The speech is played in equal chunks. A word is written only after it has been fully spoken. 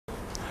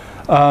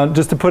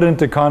Just to put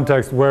into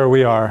context where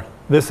we are,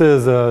 this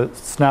is a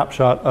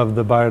snapshot of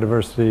the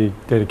biodiversity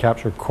data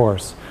capture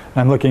course.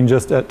 I'm looking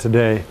just at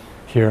today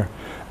here.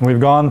 And we've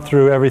gone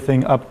through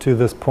everything up to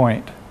this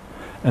point.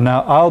 And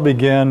now I'll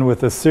begin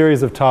with a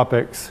series of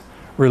topics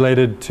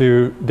related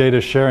to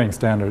data sharing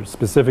standards,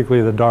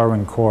 specifically the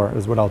Darwin Core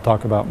is what I'll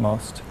talk about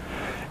most.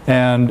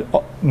 And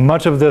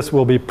much of this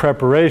will be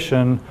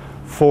preparation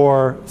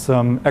for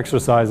some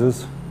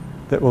exercises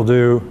that we'll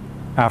do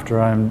after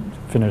I'm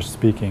finished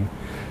speaking.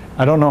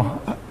 I don't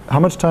know, how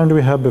much time do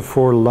we have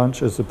before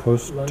lunch is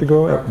supposed to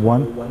go? At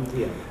 1? 1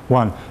 p.m.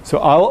 1. So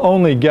I'll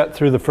only get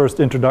through the first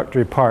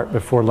introductory part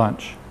before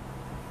lunch.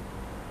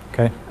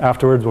 Okay?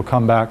 Afterwards we'll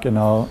come back and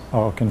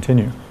I'll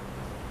continue.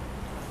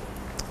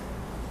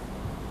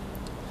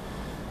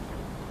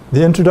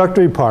 The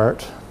introductory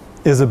part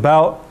is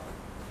about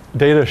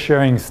data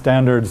sharing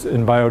standards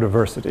in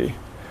biodiversity.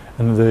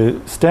 And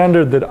the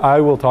standard that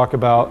I will talk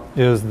about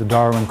is the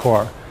Darwin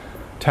Core.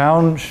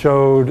 Town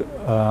showed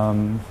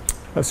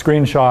a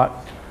screenshot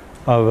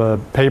of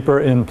a paper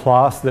in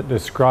PLOS that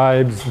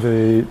describes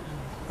the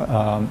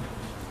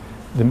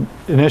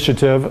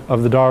initiative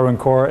of the Darwin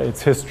Core,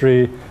 its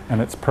history, and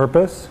its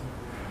purpose.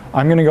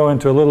 I'm going to go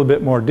into a little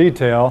bit more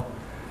detail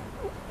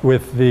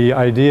with the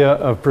idea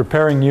of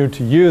preparing you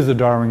to use the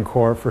Darwin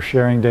Core for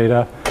sharing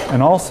data,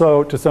 and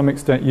also to some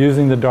extent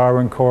using the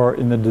Darwin Core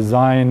in the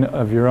design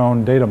of your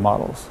own data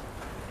models.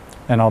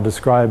 And I'll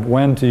describe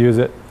when to use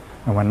it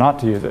and when not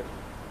to use it.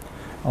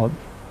 I'll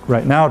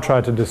right now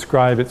try to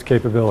describe its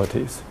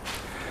capabilities.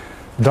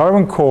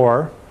 Darwin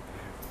Core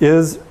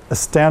is a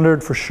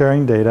standard for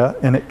sharing data,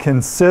 and it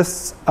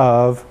consists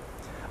of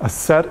a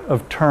set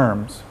of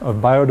terms, of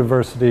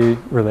biodiversity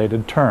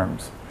related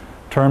terms.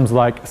 Terms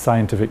like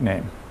scientific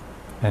name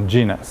and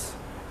genus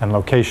and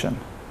location.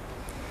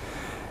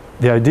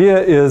 The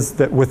idea is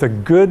that with a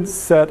good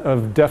set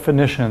of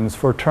definitions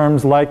for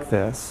terms like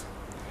this,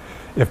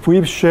 if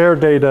we share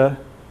data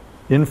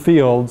in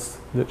fields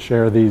that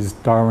share these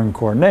Darwin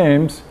Core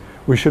names,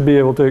 we should be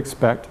able to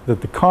expect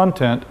that the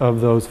content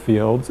of those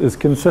fields is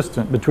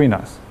consistent between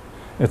us.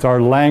 It's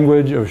our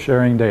language of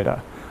sharing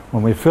data.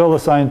 When we fill a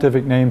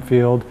scientific name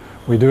field,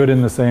 we do it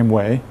in the same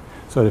way.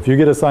 So if you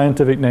get a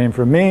scientific name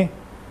from me,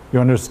 you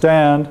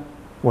understand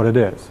what it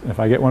is. If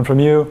I get one from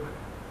you,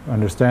 you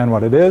understand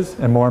what it is.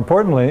 And more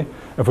importantly,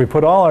 if we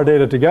put all our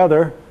data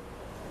together,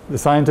 the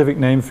scientific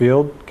name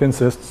field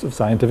consists of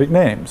scientific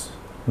names,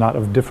 not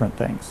of different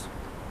things.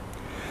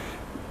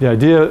 The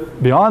idea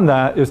beyond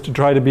that is to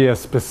try to be as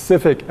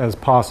specific as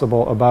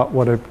possible about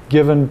what a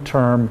given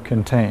term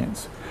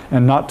contains,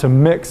 and not to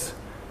mix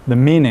the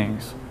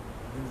meanings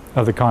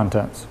of the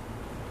contents.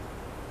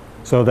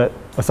 So that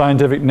a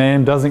scientific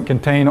name doesn't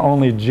contain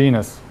only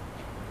genus.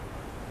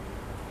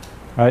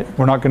 Right?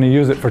 We're not going to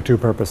use it for two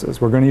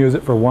purposes. We're going to use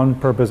it for one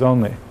purpose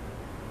only.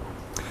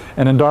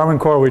 And in Darwin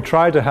Core we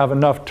try to have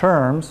enough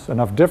terms,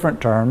 enough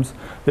different terms,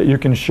 that you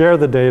can share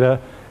the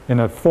data in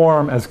a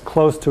form as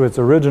close to its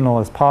original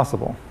as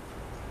possible.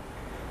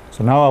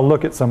 So now I'll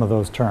look at some of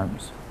those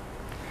terms.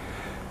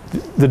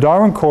 The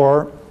Darwin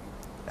Core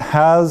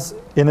has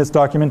in its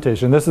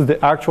documentation, this is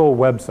the actual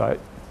website.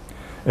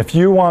 If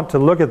you want to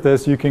look at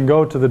this, you can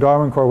go to the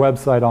Darwin Core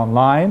website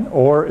online,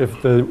 or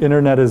if the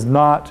internet is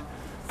not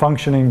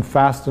functioning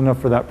fast enough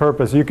for that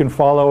purpose, you can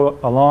follow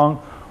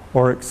along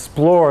or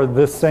explore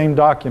this same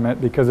document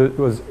because it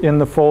was in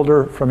the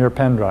folder from your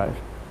pen drive.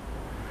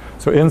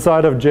 So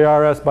inside of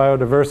JRS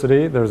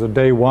Biodiversity, there's a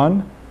day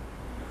 1.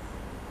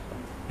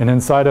 And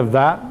inside of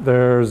that,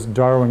 there's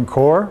Darwin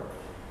Core.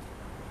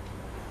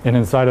 And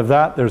inside of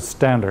that, there's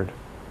Standard.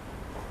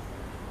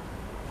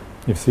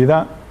 You see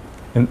that?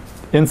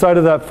 Inside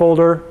of that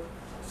folder,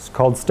 it's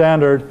called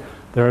Standard,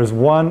 there is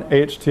one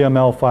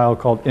HTML file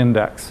called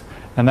Index.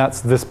 And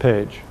that's this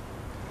page.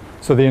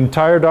 So the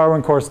entire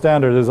Darwin Core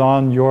Standard is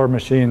on your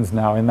machines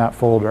now in that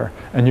folder.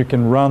 And you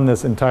can run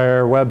this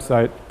entire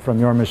website from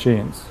your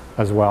machines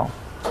as well.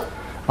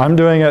 I'm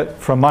doing it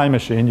from my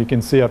machine. You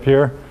can see up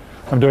here,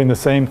 I'm doing the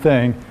same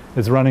thing.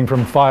 It's running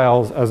from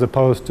files as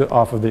opposed to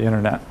off of the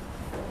internet.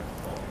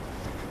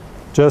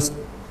 Just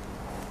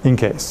in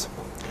case.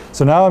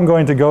 So now I'm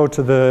going to go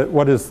to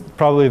what is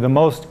probably the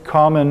most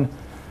common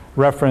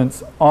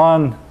reference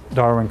on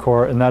Darwin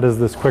Core, and that is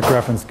this quick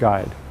reference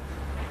guide.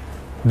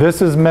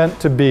 This is meant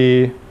to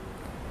be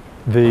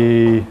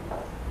the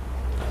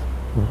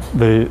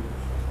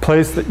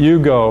place that you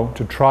go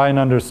to try and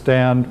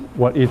understand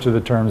what each of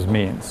the terms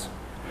means.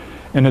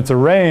 And it's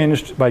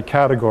arranged by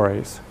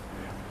categories.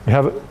 We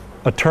have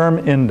a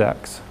term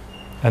index.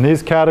 And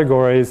these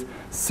categories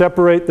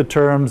separate the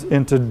terms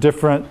into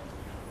different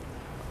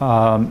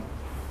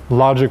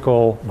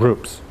logical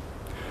groups.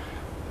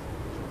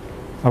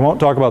 I won't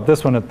talk about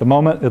this one at the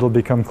moment. It'll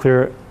become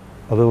clear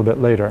a little bit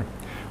later.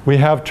 We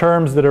have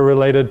terms that are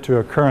related to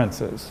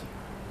occurrences.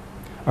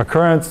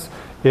 Occurrence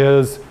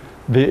is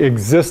the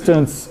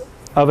existence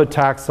of a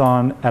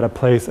taxon at a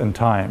place and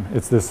time.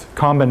 It's this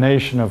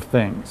combination of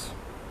things.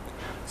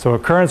 So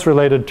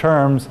occurrence-related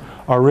terms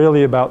are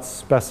really about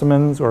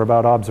specimens or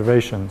about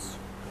observations.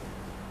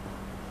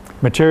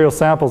 Material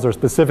samples are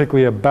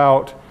specifically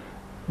about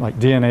like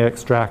DNA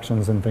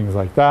extractions and things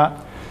like that.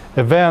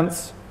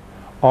 Events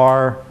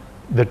are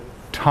the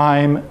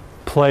time,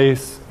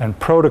 place, and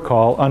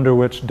protocol under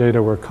which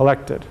data were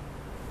collected.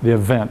 The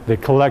event, the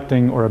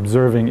collecting or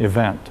observing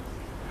event.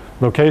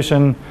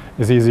 Location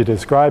is easy to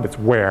describe. It's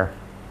where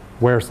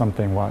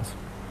something was.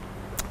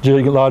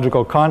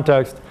 Geological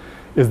context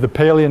is the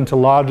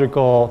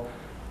paleontological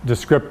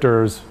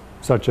descriptors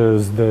such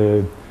as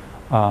the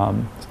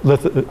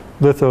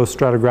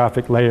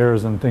lithostratigraphic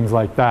layers and things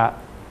like that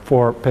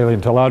for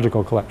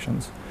paleontological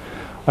collections.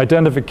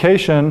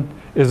 Identification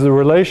is the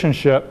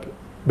relationship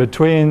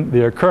between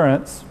the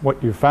occurrence,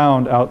 what you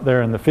found out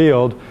there in the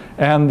field,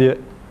 and the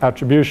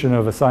attribution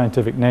of a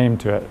scientific name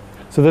to it.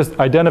 So this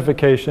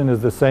identification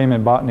is the same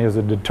in botany as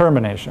a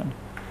determination.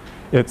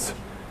 It's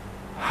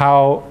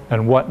how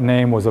and what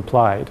name was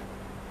applied,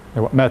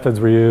 and what methods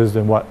were used,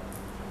 and what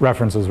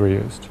references were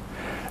used.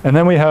 And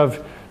then we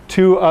have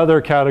two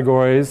other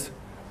categories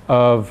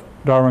of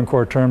Darwin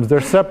Core terms.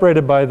 They're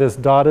separated by this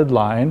dotted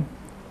line,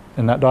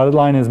 and that dotted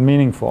line is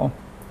meaningful.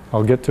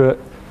 I'll get to it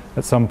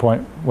at some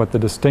point, what the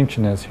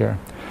distinction is here.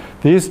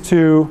 These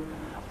two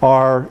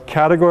are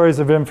categories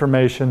of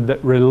information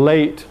that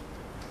relate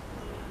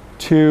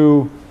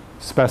to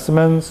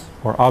specimens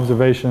or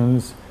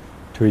observations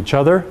to each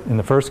other in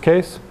the first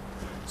case.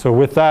 So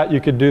with that, you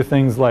could do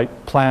things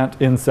like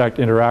plant-insect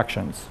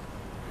interactions.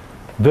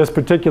 This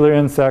particular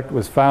insect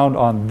was found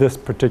on this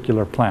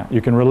particular plant.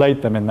 You can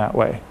relate them in that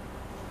way.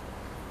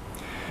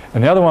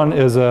 And the other one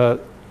is a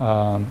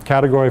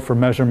category for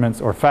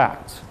measurements or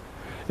facts.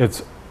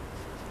 It's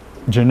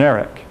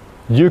generic.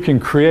 You can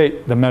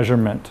create the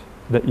measurement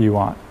that you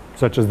want,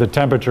 such as the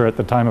temperature at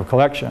the time of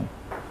collection,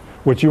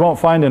 which you won't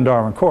find in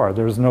Darwin Core.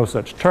 There's no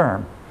such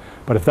term.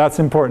 But if that's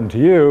important to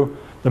you,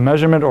 the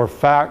measurement or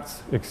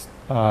facts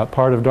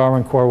part of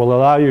Darwin Core will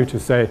allow you to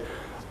say,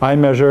 I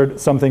measured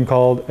something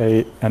called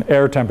an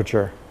air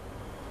temperature.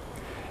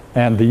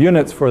 And the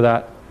units for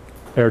that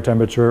air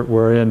temperature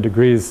were in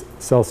degrees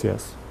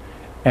Celsius.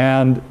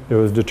 And it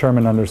was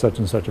determined under such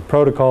and such a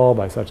protocol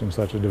by such and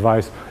such a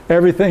device.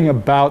 Everything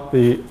about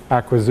the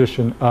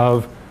acquisition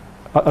of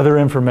other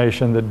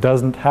information that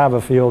doesn't have a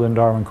field in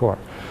Darwin Core.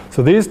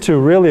 So these two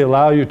really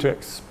allow you to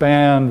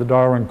expand the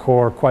Darwin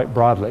Core quite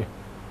broadly.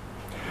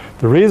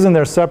 The reason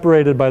they're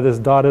separated by this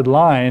dotted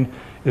line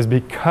is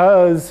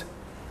because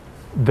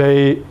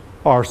they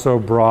are so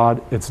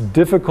broad, it's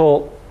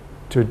difficult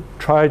to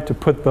try to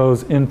put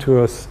those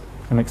into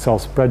an Excel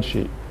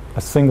spreadsheet,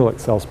 a single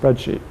Excel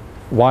spreadsheet.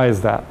 Why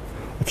is that?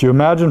 If you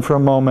imagine for a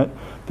moment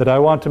that I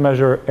want to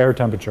measure air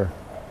temperature,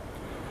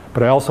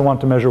 but I also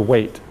want to measure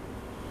weight.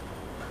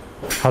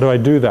 How do I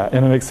do that?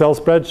 In an Excel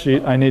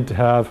spreadsheet, I need to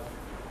have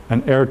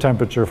an air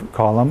temperature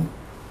column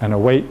and a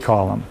weight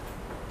column.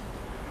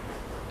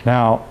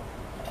 Now,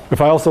 if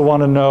I also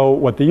want to know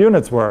what the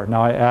units were,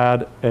 now I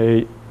add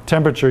a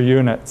temperature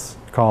units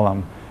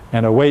column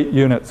and a weight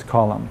units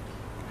column.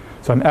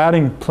 So I'm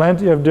adding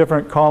plenty of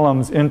different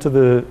columns into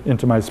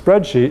my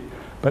spreadsheet,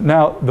 but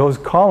now those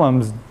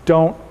columns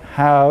don't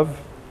have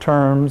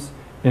terms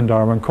in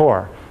Darwin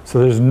Core. So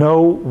there's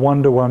no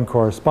one-to-one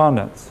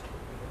correspondence.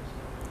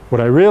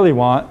 What I really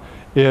want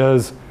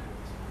is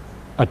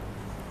a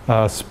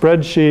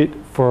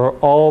spreadsheet for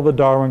all the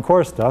Darwin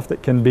Core stuff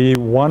that can be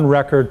one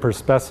record per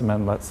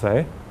specimen, let's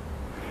say,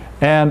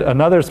 and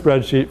another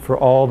spreadsheet for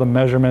all the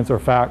measurements or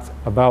facts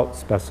about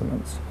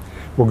specimens.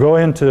 We'll go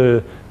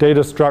into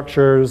data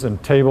structures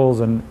and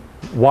tables and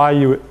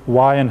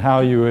why and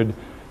how you would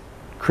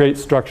create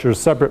structures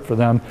separate for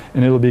them,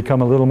 and it'll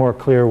become a little more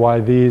clear why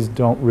these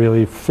don't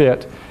really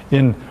fit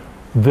in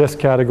this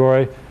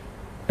category.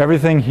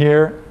 Everything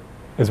here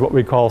is what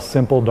we call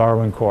simple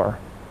Darwin Core.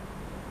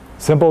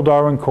 Simple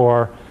Darwin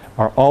Core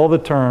are all the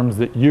terms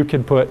that you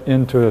can put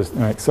into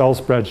an Excel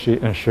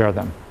spreadsheet and share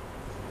them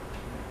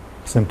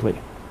simply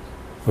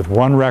with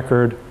one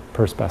record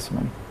per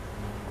specimen.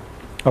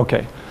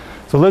 Okay,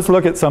 so let's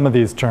look at some of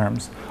these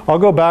terms. I'll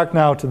go back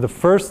now to the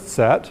first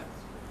set.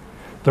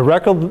 The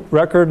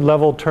record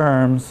level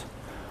terms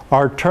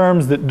are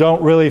terms that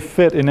don't really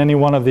fit in any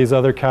one of these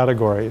other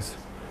categories.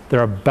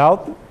 They're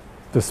about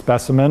the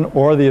specimen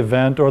or the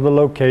event or the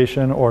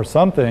location or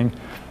something,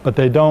 but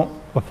they don't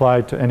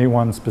apply to any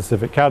one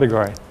specific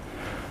category.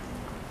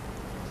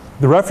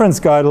 The reference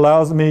guide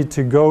allows me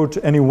to go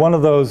to any one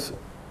of those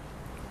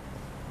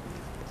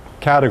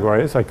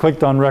categories. I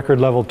clicked on record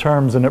level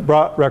terms and it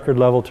brought record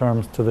level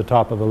terms to the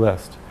top of the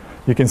list.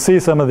 You can see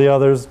some of the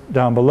others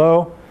down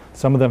below.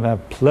 Some of them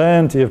have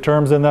plenty of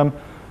terms in them.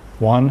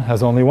 One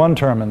has only one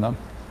term in them.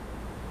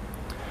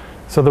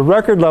 So the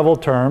record level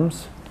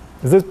terms,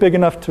 is this big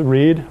enough to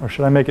read or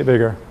should I make it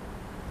bigger?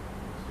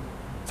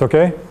 It's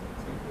okay?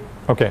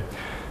 Okay.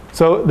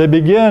 So they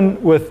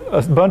begin with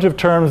a bunch of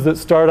terms that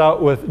start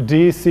out with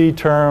DC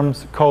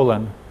terms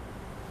colon,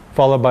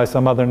 followed by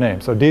some other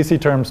name. So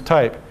DC terms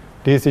type,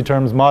 DC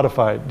terms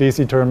modified,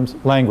 DC terms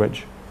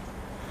language.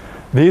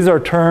 These are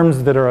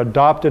terms that are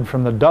adopted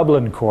from the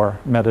Dublin Core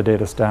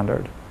metadata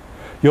standard.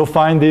 You'll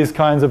find these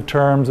kinds of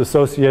terms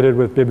associated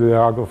with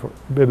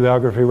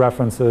bibliography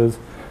references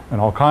and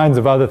all kinds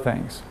of other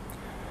things.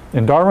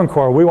 In Darwin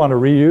Core, we want to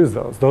reuse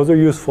those. Those are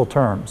useful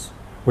terms.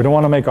 We don't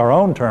want to make our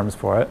own terms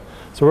for it,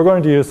 so we're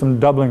going to use some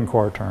Dublin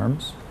Core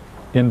terms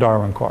in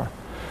Darwin Core.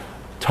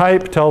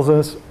 Type tells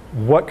us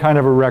what kind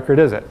of a record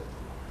is it.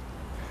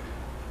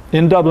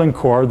 In Dublin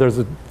Core, there's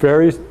a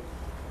very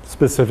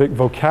specific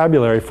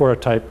vocabulary for a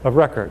type of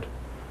record.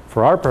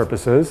 For our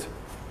purposes,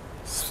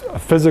 a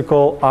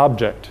physical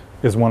object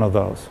is one of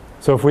those.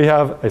 So if we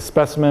have a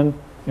specimen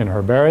in a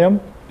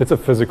herbarium, it's a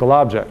physical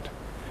object.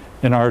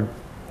 In our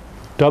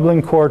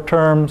Dublin Core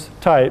terms,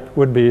 type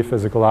would be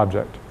physical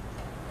object.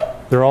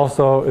 There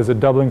also is a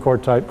Dublin Core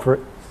type for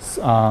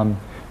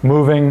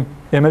moving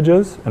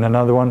images, and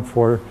another one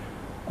for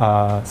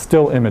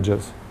still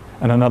images,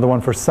 and another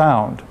one for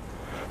sound.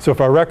 So if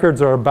our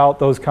records are about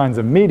those kinds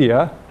of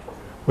media,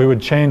 we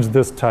would change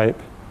this type.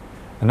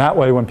 And that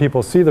way, when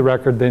people see the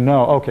record, they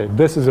know, okay,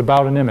 this is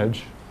about an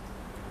image,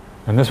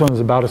 and this one is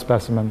about a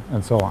specimen,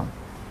 and so on.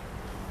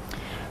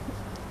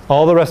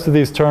 All the rest of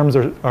these terms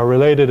are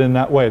related in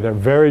that way. They're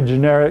very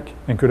generic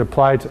and could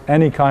apply to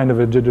any kind of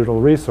a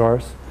digital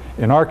resource.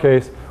 In our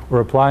case,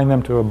 we're applying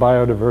them to a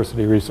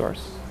biodiversity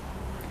resource.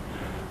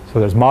 So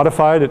there's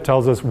modified. It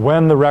tells us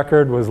when the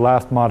record was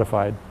last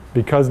modified.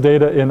 Because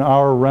data in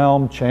our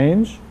realm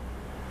change,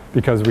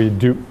 because we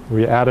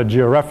add a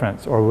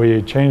georeference or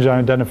we change our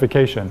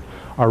identification,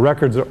 our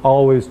records are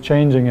always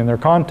changing in their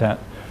content.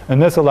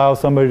 And this allows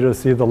somebody to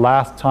see the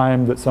last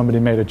time that somebody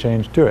made a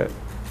change to it.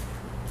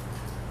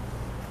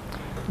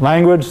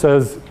 Language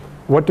says,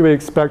 what do we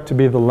expect to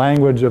be the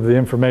language of the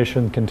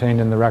information contained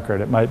in the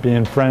record? It might be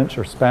in French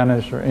or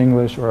Spanish or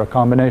English or a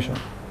combination.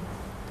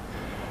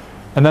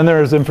 And then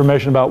there is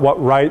information about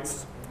what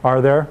rights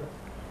are there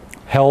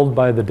held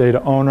by the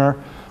data owner.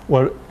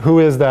 Who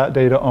is that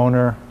data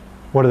owner?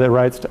 What are their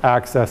rights to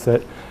access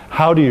it?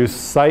 How do you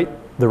cite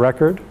the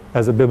record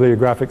as a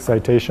bibliographic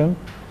citation?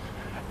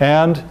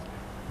 And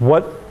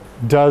what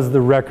does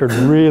the record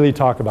really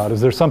talk about?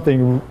 Is there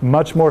something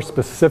much more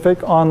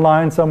specific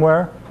online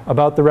somewhere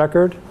about the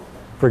record?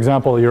 For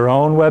example, your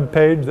own web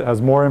page that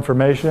has more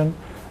information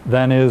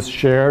than is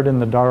shared in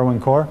the Darwin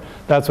Core?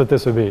 That's what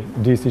this would be,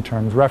 DC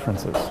terms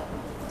references.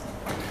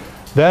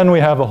 Then we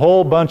have a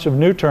whole bunch of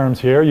new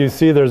terms here. You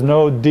see there's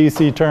no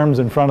DC terms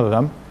in front of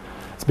them.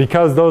 It's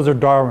because those are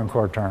Darwin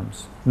Core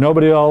terms.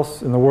 Nobody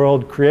else in the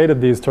world created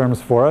these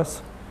terms for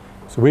us.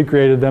 So we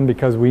created them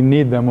because we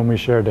need them when we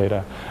share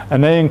data.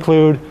 And they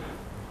include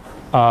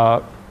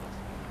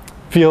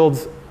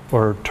fields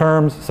or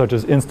terms such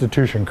as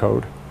institution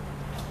code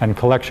and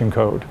collection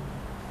code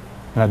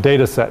and a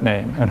data set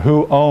name and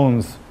who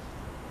owns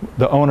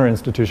the owner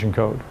institution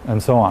code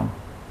and so on.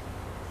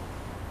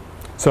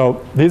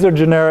 So these are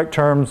generic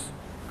terms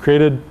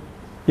created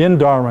in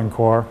Darwin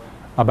Core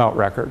about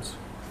records.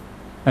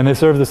 And they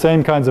serve the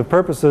same kinds of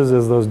purposes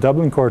as those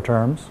Dublin Core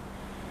terms,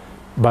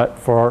 but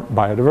for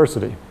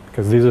biodiversity,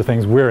 because these are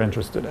things we're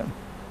interested in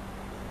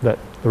that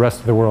the rest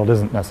of the world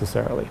isn't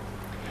necessarily.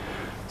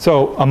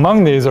 So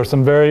among these are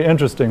some very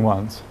interesting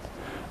ones.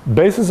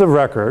 Basis of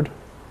record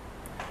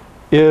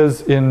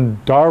is in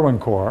Darwin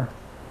Core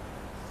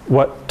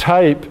what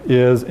type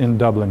is in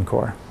Dublin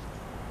Core.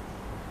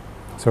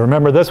 So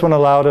remember, this one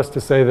allowed us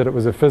to say that it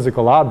was a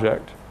physical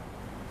object,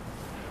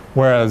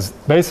 whereas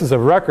basis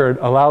of record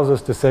allows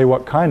us to say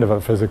what kind of a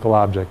physical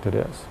object it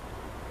is.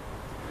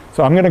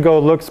 So I'm going to go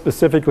look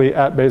specifically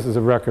at basis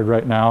of record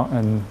right now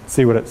and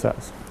see what it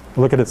says.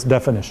 Look at its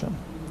definition.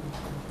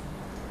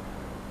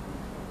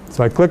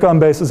 So I click on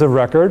basis of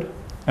record,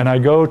 and I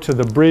go to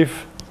the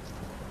brief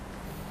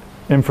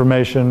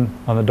information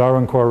on the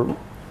Darwin Core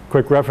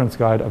Quick Reference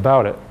Guide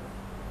about it.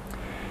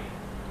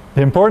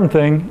 The important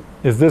thing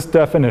is this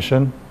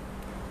definition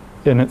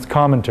in its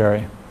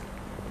commentary.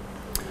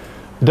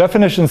 The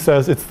definition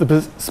says it's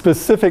the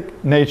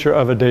specific nature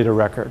of a data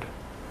record.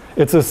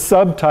 It's a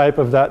subtype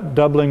of that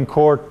Dublin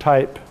Core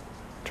type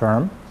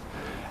term.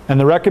 And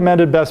the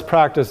recommended best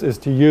practice is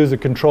to use a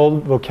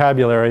controlled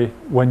vocabulary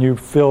when you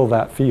fill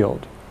that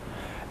field.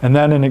 And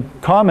then in the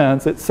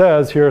comments it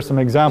says, here are some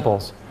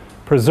examples.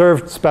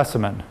 Preserved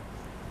specimen,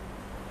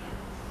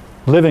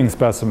 living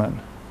specimen,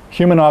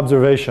 human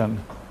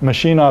observation,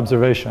 machine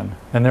observation,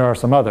 and there are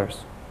some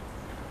others.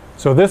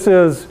 So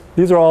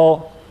these are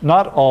all,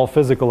 not all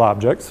physical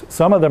objects.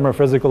 Some of them are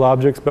physical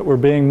objects, but we're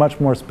being much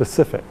more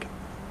specific.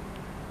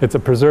 It's a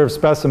preserved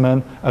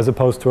specimen as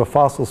opposed to a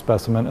fossil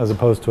specimen as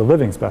opposed to a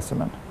living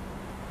specimen.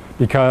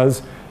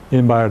 Because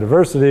in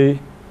biodiversity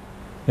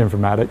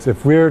informatics,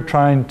 if we're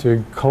trying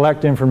to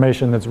collect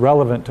information that's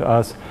relevant to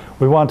us,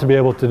 we want to be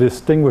able to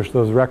distinguish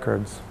those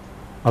records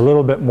a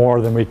little bit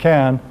more than we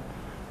can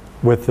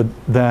with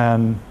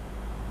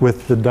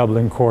the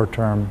Dublin Core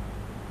term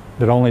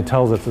that only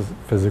tells us it's a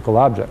physical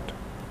object.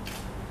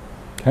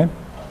 Okay?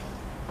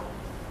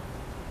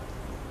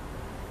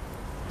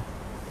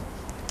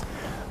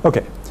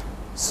 Okay,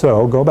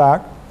 so go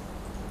back.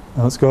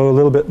 And let's go a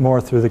little bit more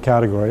through the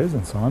categories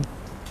and so on.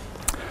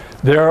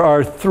 There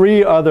are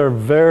three other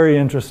very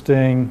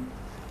interesting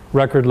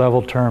record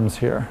level terms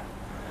here.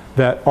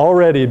 that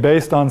already,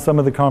 based on some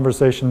of the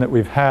conversation that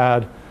we've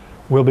had,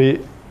 will be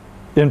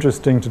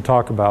interesting to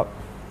talk about.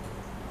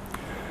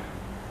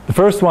 The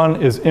first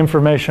one is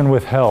information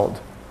withheld.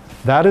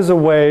 That is a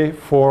way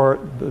for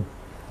the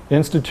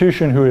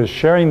institution who is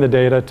sharing the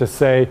data to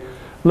say,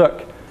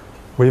 look,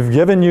 we've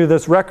given you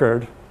this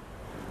record,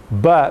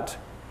 but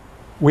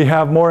we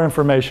have more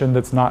information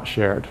that's not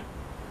shared.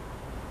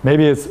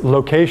 Maybe it's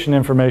location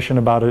information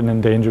about an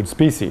endangered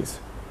species.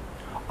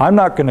 I'm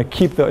not going to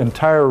keep the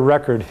entire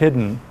record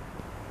hidden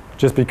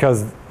just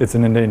because it's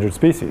an endangered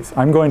species.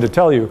 I'm going to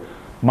tell you,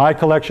 my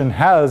collection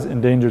has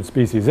endangered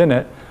species in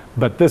it,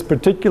 but this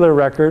particular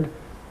record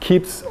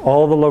keeps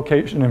all the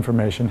location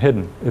information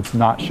hidden. It's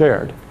not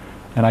shared.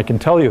 And I can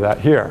tell you that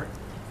here.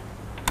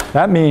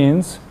 That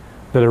means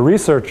that a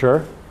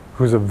researcher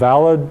who's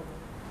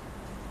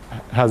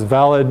has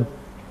valid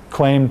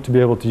claim to be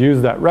able to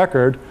use that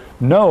record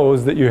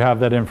knows that you have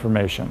that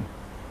information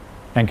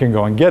and can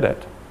go and get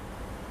it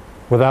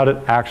without it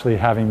actually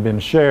having been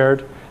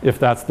shared, if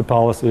that's the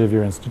policy of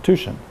your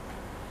institution.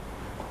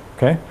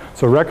 Okay?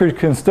 So records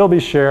can still be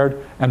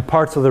shared and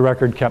parts of the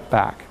record kept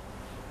back.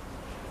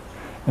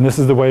 And this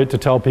is the way to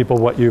tell people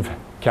what you've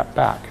kept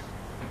back.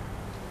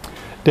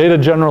 Data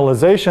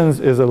generalizations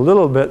is a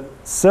little bit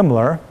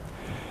similar.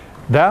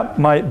 That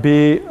might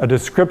be a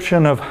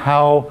description of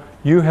how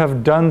you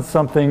have done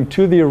something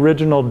to the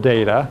original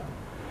data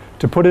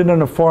to put it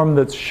in a form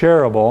that's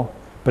shareable,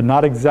 but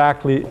not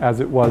exactly as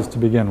it was to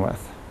begin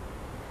with.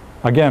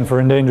 Again, for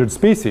endangered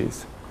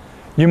species,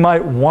 you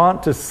might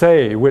want to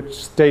say which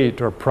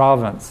state or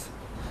province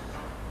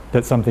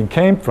that something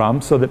came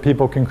from so that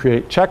people can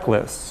create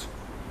checklists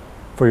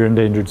for your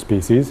endangered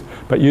species,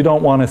 but you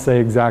don't want to say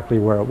exactly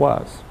where it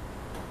was.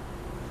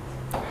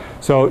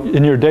 So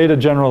in your data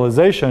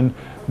generalization,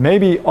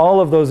 maybe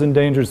all of those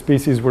endangered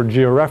species were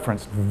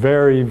georeferenced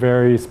very,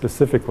 very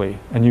specifically,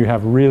 and you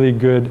have really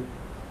good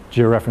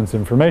georeference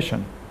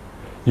information.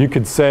 You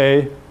could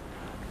say,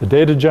 the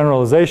data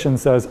generalization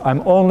says, I'm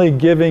only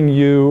giving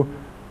you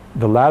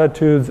the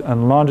latitudes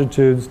and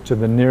longitudes to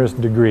the nearest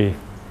degree.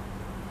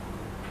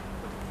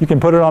 You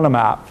can put it on a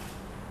map,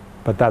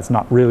 but that's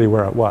not really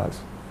where it was.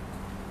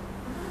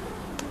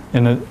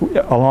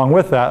 Along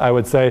with that, I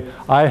would say,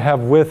 I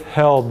have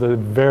withheld the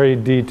very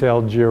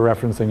detailed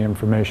georeferencing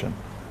information.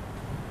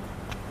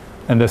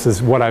 And this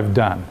is what I've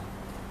done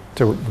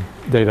to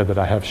data that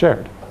I have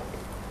shared.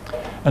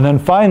 And then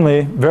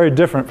finally, very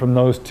different from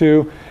those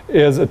two,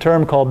 is a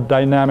term called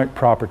dynamic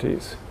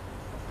properties.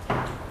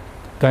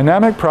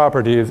 Dynamic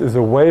properties is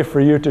a way for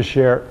you to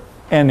share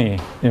any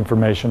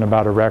information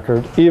about a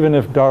record, even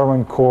if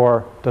Darwin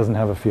Core doesn't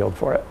have a field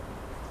for it.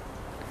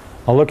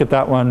 I'll look at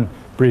that one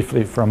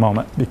briefly for a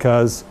moment,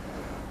 because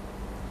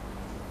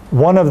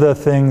one of the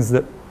things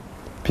that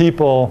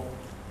people,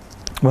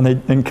 when they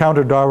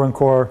encounter Darwin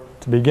Core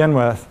to begin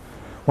with,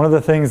 one of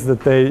the things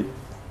that they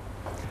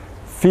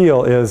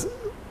feel is,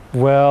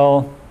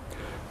 well,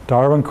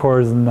 Darwin Core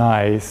is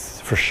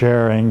nice for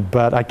sharing,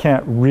 but I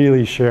can't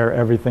really share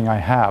everything I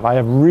have. I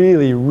have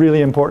really,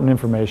 really important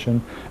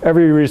information.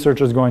 Every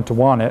researcher is going to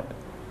want it,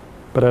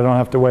 but I don't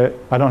have to wait.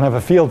 I don't have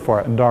a field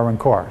for it in Darwin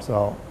Core.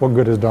 So what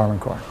good is Darwin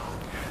Core?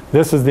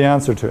 This is the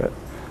answer to it.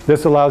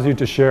 This allows you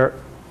to share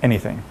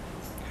anything.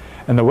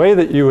 And the way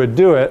that you would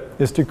do it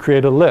is to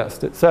create a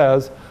list. It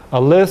says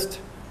a list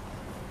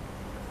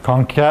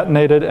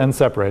concatenated and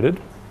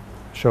separated.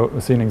 We'll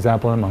see an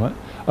example in a moment,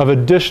 of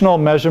additional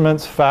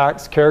measurements,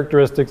 facts,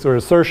 characteristics, or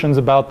assertions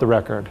about the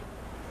record.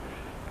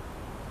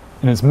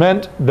 And it's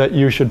meant that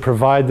you should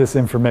provide this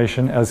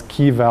information as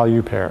key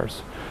value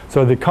pairs.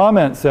 So the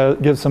comment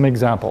gives some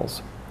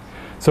examples.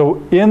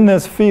 So in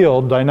this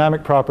field,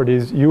 dynamic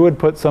properties, you would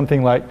put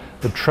something like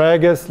the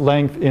tragus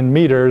length in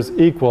meters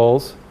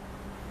equals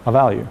a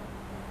value.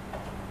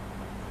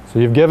 So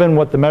you've given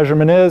what the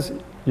measurement is,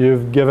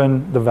 you've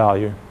given the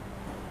value.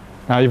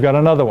 Now you've got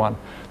another one.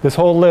 This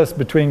whole list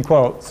between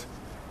quotes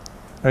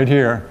right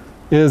here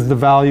is the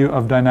value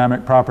of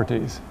dynamic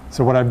properties.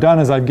 So what I've done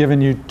is I've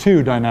given you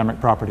two dynamic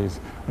properties,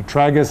 a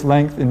tragus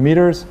length in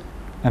meters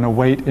and a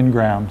weight in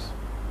grams.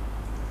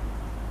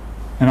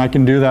 And I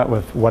can do that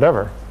with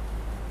whatever,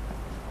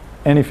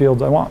 any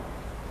fields I want.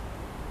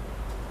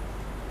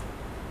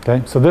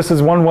 Okay, so this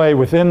is one way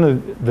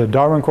within the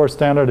Darwin Core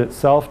standard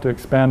itself to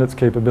expand its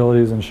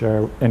capabilities and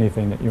share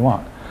anything that you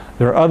want.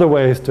 There are other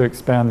ways to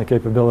expand the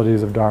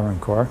capabilities of Darwin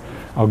Core.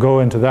 I'll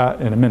go into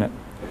that in a minute.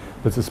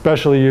 It's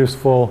especially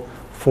useful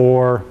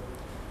for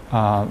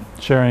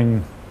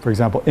sharing, for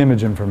example,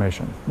 image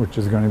information, which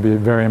is going to be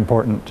very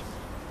important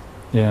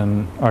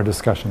in our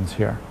discussions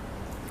here.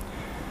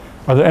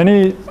 Are there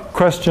any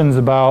questions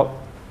about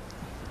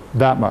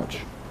that much?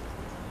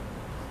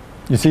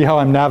 You see how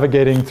I'm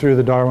navigating through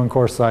the Darwin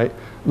Core site,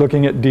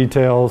 looking at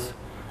details,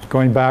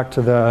 going back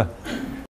to the